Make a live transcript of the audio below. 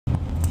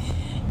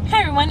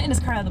everyone, it is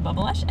Carla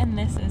theBubblelush, and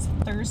this is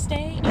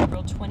Thursday,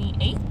 April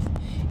 28th,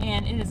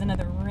 and it is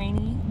another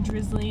rainy,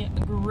 drizzly,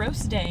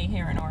 gross day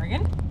here in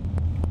Oregon.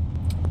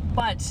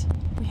 But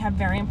we have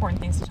very important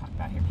things to talk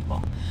about here,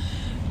 people.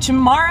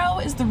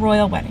 Tomorrow is the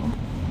royal wedding.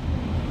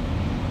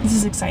 This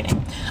is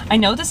exciting. I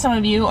know that some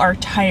of you are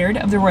tired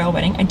of the royal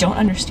wedding. I don't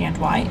understand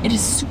why. It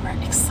is super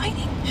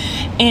exciting.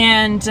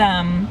 And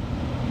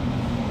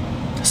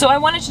so I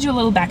wanted to do a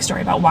little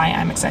backstory about why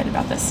I'm excited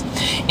about this.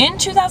 In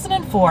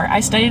 2004,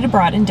 I studied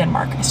abroad in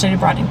Denmark. I studied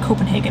abroad in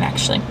Copenhagen,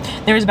 actually.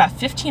 There was about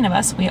 15 of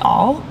us. We were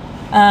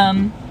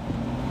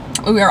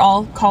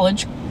all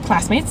college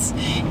classmates,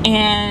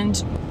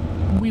 and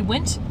we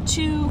went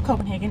to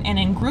Copenhagen, and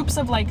in groups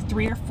of like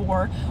 3 or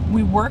 4,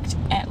 we worked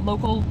at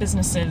local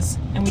businesses,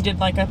 and we did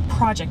like a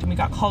project, and we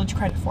got college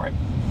credit for it.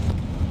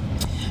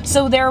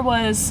 So there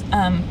was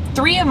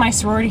 3 of my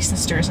sorority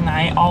sisters and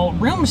I all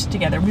roomed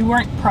together. We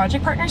weren't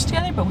project partners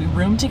together, but we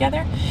roomed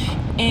together,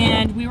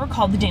 and we were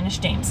called the Danish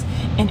Dames,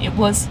 and it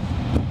was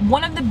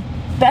one of the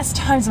best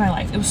times of my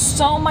life. It was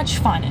so much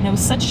fun, and it was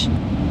such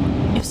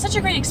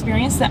a great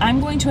experience that I'm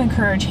going to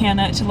encourage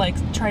Hannah to like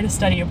try to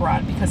study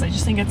abroad, because I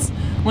just think it's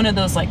one of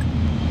those like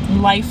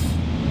life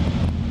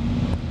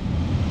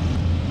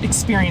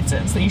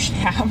experiences that you should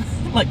have,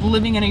 like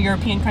living in a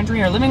European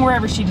country or living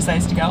wherever she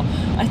decides to go.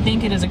 I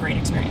think it is a great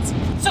experience.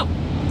 So,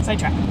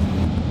 sidetrack.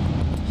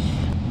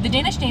 The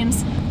Danish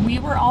Dames, we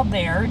were all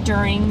there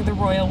during the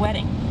royal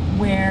wedding,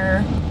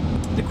 where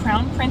the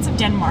Crown Prince of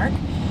Denmark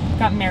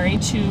got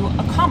married to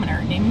a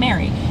commoner named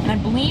Mary, and I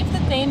believe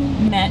that they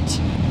met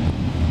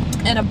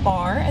at a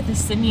bar at the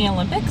Sydney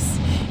Olympics,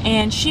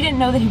 and she didn't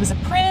know that he was a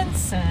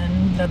prince,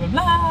 and blah blah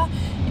blah,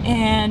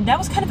 and that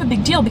was kind of a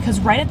big deal, because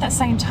right at that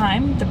same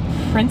time, the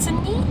Prince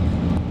and Me?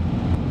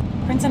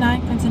 Prince and I?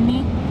 Prince and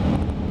Me?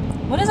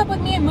 What is up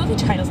with me and movie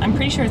titles? I'm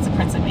pretty sure it's The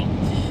Prince and Me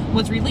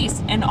was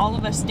released, and all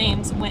of us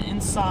dames went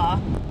and saw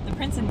The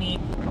Prince and Me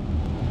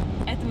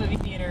at the movie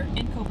theater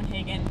in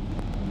Copenhagen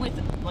with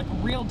like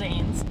real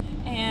Danes,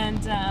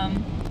 and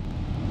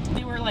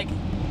they were like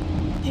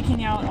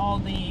picking out all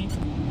the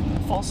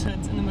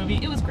falsehoods in the movie.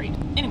 It was great.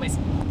 Anyways,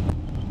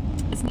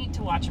 it's neat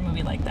to watch a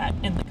movie like that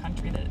in the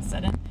country that it's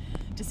set in,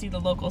 to see the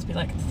locals be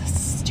like,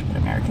 stupid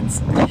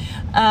Americans.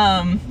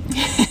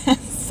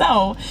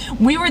 So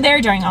we were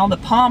there during all the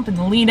pomp and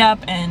the lead up,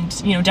 and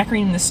you know,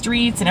 decorating the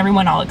streets and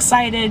everyone all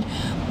excited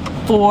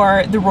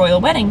for the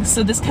royal wedding.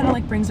 So this kind of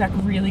like brings back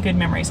really good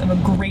memories of a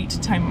great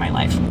time in my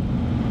life.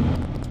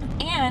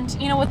 And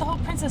you know, with the whole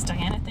Princess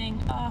Diana thing,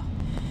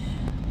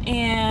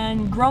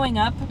 and growing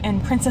up,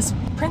 and Prince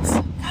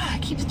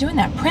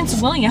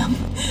William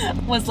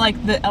was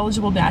like the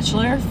eligible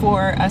bachelor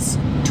for us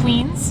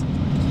tweens.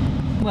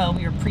 Well,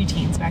 we were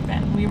preteens back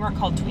then. We weren't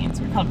called tweens,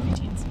 we were called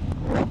preteens.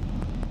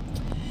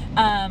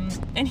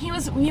 And he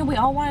was, you know, we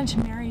all wanted to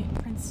marry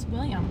Prince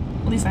William.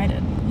 At least I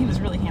did. He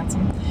was really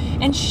handsome.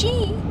 And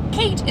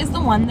Kate, is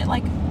the one that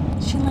like,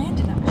 she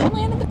landed him. She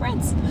landed the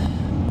prince.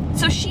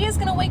 So she is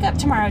gonna wake up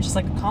tomorrow just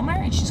like a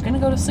commoner, and she's gonna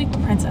go to sleep a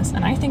princess.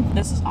 And I think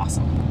this is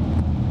awesome.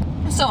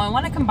 So I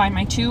want to combine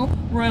my 2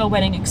 royal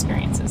wedding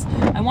experiences.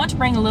 I want to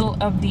bring a little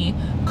of the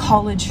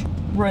college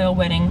royal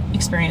wedding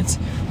experience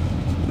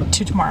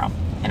to tomorrow.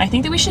 And I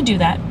think that we should do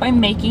that by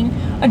making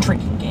a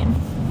drinking game.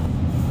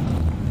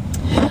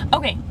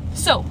 Okay,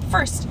 so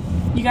first,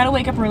 you gotta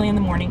wake up early in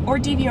the morning, or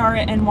DVR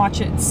it and watch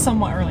it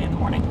somewhat early in the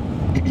morning.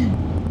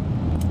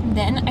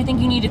 Then I think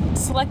you need to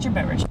select your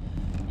beverage.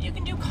 You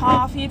can do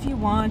coffee if you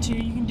want to,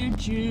 you can do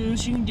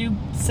juice, you can do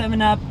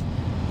 7-Up,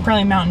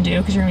 probably Mountain Dew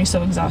because you're gonna be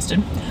so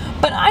exhausted.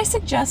 But I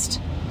suggest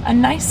a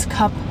nice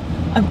cup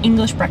of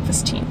English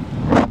breakfast tea.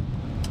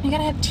 You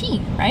gotta have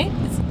tea, right?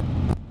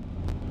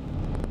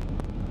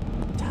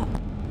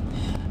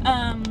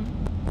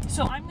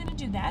 So I'm gonna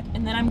do that,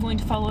 and then I'm going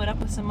to follow it up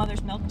with some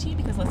mother's milk tea,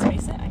 because let's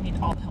face it, I need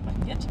all the help I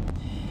can get.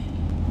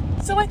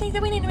 So I think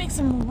that we need to make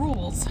some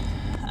rules.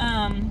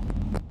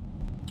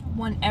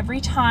 One, every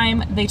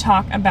time they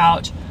talk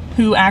about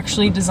who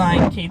actually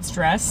designed Kate's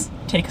dress,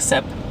 take a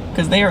sip,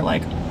 because they are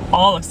like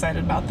all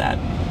excited about that.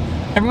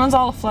 Everyone's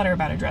all aflutter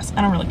about her dress.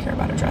 I don't really care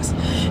about her dress.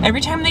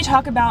 Every time they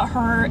talk about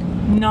her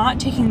not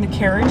taking the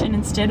carriage and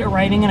instead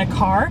arriving in a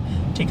car,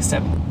 take a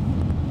sip.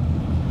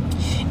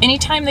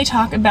 Anytime they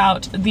talk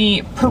about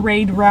the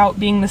parade route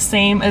being the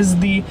same as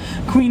the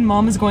Queen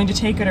Mom is going to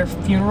take at her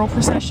funeral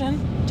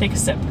procession, take a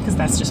sip, because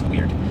that's just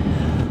weird.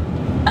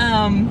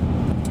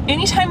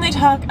 Anytime they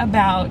talk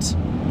about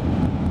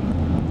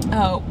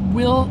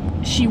will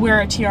she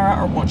wear a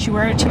tiara or won't she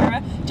wear a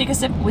tiara, take a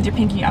sip with your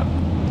pinky up,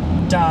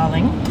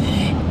 darling.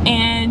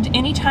 And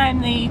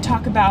anytime they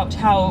talk about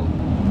how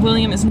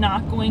William is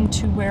not going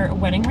to wear a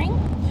wedding ring,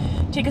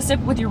 take a sip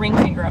with your ring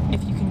finger up,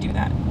 if you can do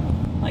that,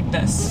 like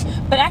this.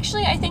 But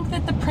actually, I think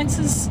that the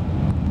princes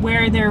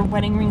wear their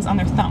wedding rings on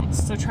their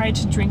thumbs, so try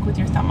to drink with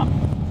your thumb up.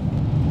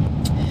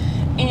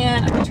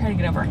 And I'm gonna try to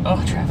get over,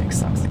 oh, traffic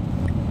sucks.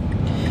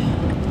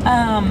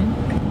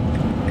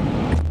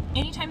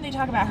 Anytime they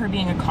talk about her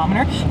being a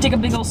commoner, take a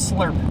big old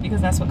slurp,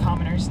 because that's what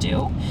commoners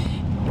do.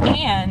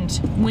 And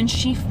when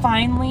she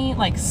finally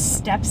like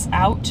steps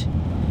out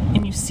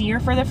and you see her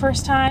for the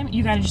first time,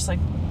 you gotta just like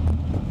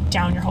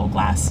down your whole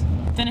glass.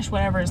 Finish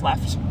whatever is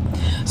left.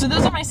 So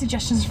those are my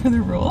suggestions for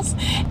the rules.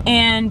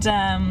 And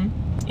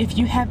if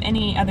you have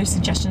any other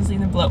suggestions, leave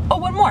them below. Oh,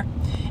 one more.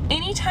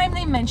 Anytime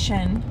they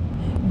mention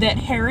that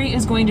Harry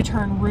is going to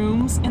turn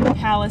rooms in the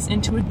palace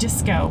into a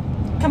disco,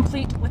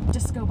 complete with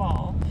disco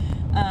ball,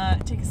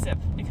 take a sip,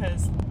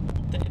 because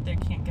they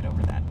can't get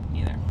over that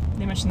either.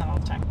 They mention that all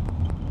the time.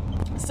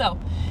 So,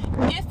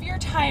 if you're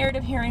tired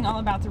of hearing all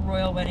about the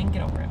royal wedding,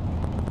 get over it.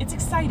 It's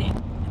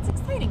exciting. It's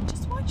exciting.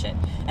 Just watch it.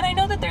 And I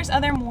know that there's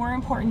other more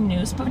important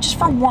news, but just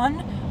for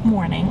one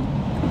morning,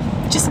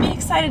 just be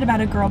excited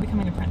about a girl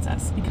becoming a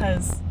princess,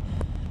 because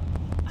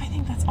I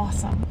think that's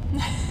awesome.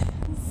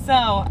 So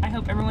I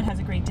hope everyone has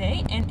a great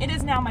day, and it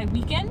is now my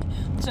weekend,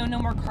 so no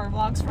more car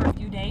vlogs for a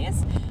few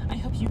days. I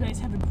hope you guys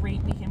have a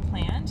great weekend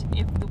planned.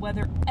 If the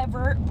weather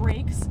ever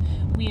breaks,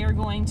 we are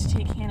going to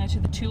take Hannah to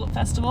the Tulip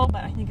Festival,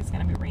 but I think it's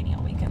going to be rainy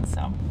all weekend,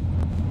 so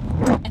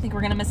I think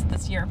we're going to miss it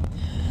this year.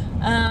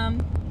 Yeah.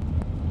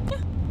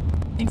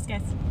 Thanks,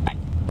 guys. Bye.